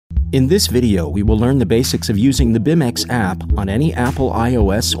In this video, we will learn the basics of using the BIMx app on any Apple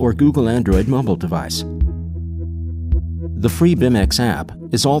iOS or Google Android mobile device. The free BIMx app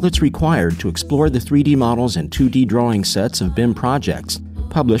is all that's required to explore the 3D models and 2D drawing sets of BIM projects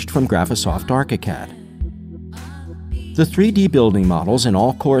published from Graphisoft ArchiCAD. The 3D building models and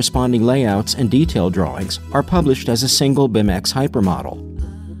all corresponding layouts and detail drawings are published as a single BIMx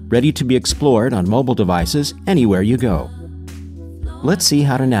hypermodel, ready to be explored on mobile devices anywhere you go. Let's see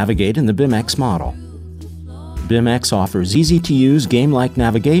how to navigate in the BIMx model. BIMx offers easy-to-use game-like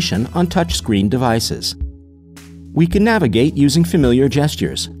navigation on touchscreen devices. We can navigate using familiar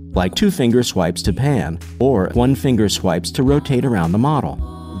gestures, like 2-finger swipes to pan or 1-finger swipes to rotate around the model.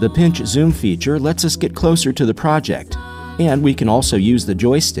 The pinch zoom feature lets us get closer to the project, and we can also use the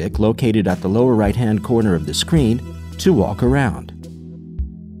joystick located at the lower right-hand corner of the screen to walk around.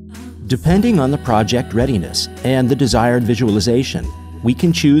 Depending on the project readiness and the desired visualization, we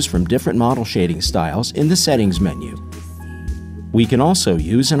can choose from different model shading styles in the Settings menu. We can also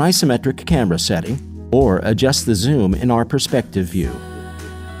use an isometric camera setting or adjust the zoom in our perspective view.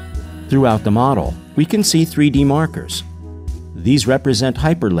 Throughout the model, we can see 3D markers. These represent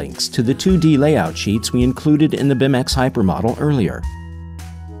hyperlinks to the 2D layout sheets we included in the BIMx hypermodel earlier.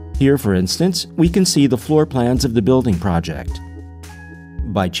 Here, for instance, we can see the floor plans of the building project.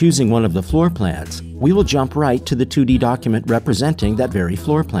 By choosing one of the floor plans, we will jump right to the 2D document representing that very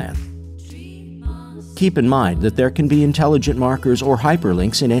floor plan. Keep in mind that there can be intelligent markers or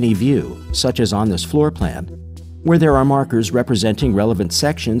hyperlinks in any view, such as on this floor plan, where there are markers representing relevant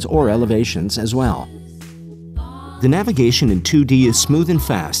sections or elevations as well. The navigation in 2D is smooth and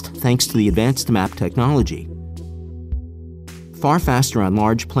fast thanks to the advanced map technology. Far faster on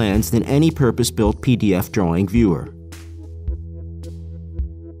large plans than any purpose-built PDF drawing viewer.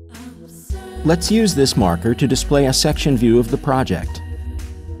 Let's use this marker to display a section view of the project.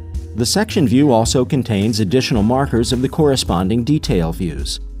 The section view also contains additional markers of the corresponding detail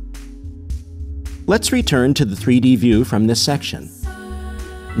views. Let's return to the 3D view from this section.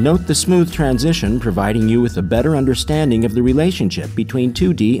 Note the smooth transition providing you with a better understanding of the relationship between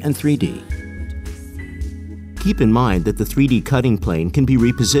 2D and 3D. Keep in mind that the 3D cutting plane can be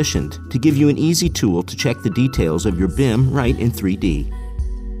repositioned to give you an easy tool to check the details of your BIM right in 3D.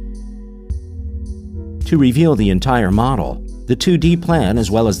 To reveal the entire model, the 2D plan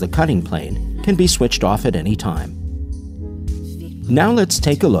as well as the cutting plane can be switched off at any time. Now let's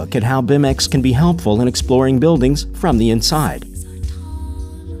take a look at how BIMx can be helpful in exploring buildings from the inside.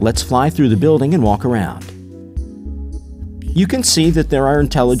 Let's fly through the building and walk around. You can see that there are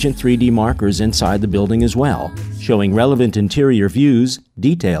intelligent 3D markers inside the building as well, showing relevant interior views,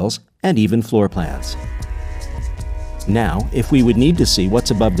 details, and even floor plans. Now, if we would need to see what's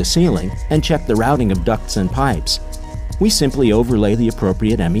above the ceiling and check the routing of ducts and pipes, we simply overlay the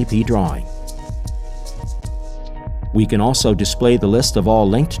appropriate MEP drawing. We can also display the list of all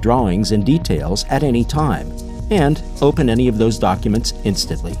linked drawings and details at any time, and open any of those documents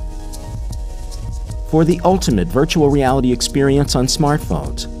instantly. For the ultimate virtual reality experience on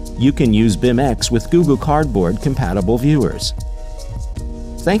smartphones, you can use BIMx with Google Cardboard compatible viewers.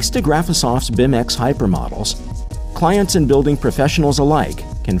 Thanks to Graphisoft's BIMx hypermodels, clients and building professionals alike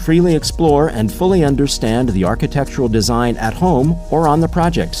can freely explore and fully understand the architectural design at home or on the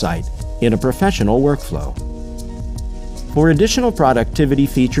project site in a professional workflow. For additional productivity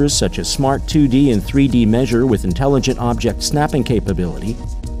features such as Smart 2D and 3D Measure with intelligent object snapping capability,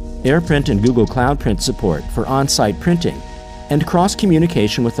 AirPrint and Google Cloud Print support for on-site printing, and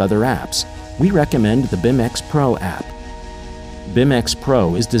cross-communication with other apps, we recommend the BIMx Pro app. BIMx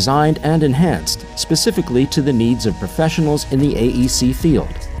Pro is designed and enhanced specifically to the needs of professionals in the AEC field,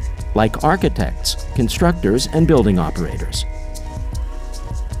 like architects, constructors, and building operators.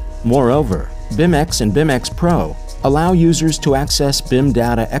 Moreover, BIMx and BIMx Pro allow users to access BIM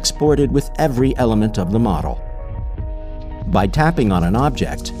data exported with every element of the model. By tapping on an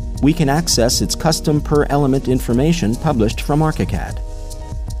object, we can access its custom per-element information published from ArchiCAD.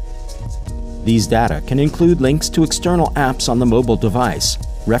 These data can include links to external apps on the mobile device,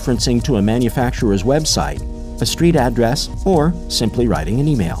 referencing to a manufacturer's website, a street address, or simply writing an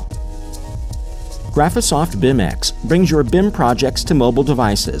email. Graphisoft BIMx brings your BIM projects to mobile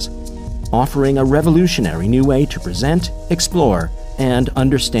devices, offering a revolutionary new way to present, explore, and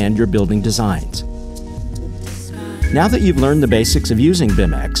understand your building designs. Now that you've learned the basics of using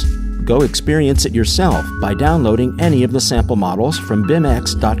BIMx, go experience it yourself by downloading any of the sample models from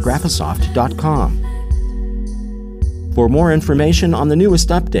bimx.graphisoft.com. For more information on the newest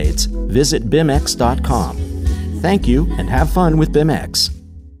updates, visit bimx.com. Thank you and have fun with BIMx.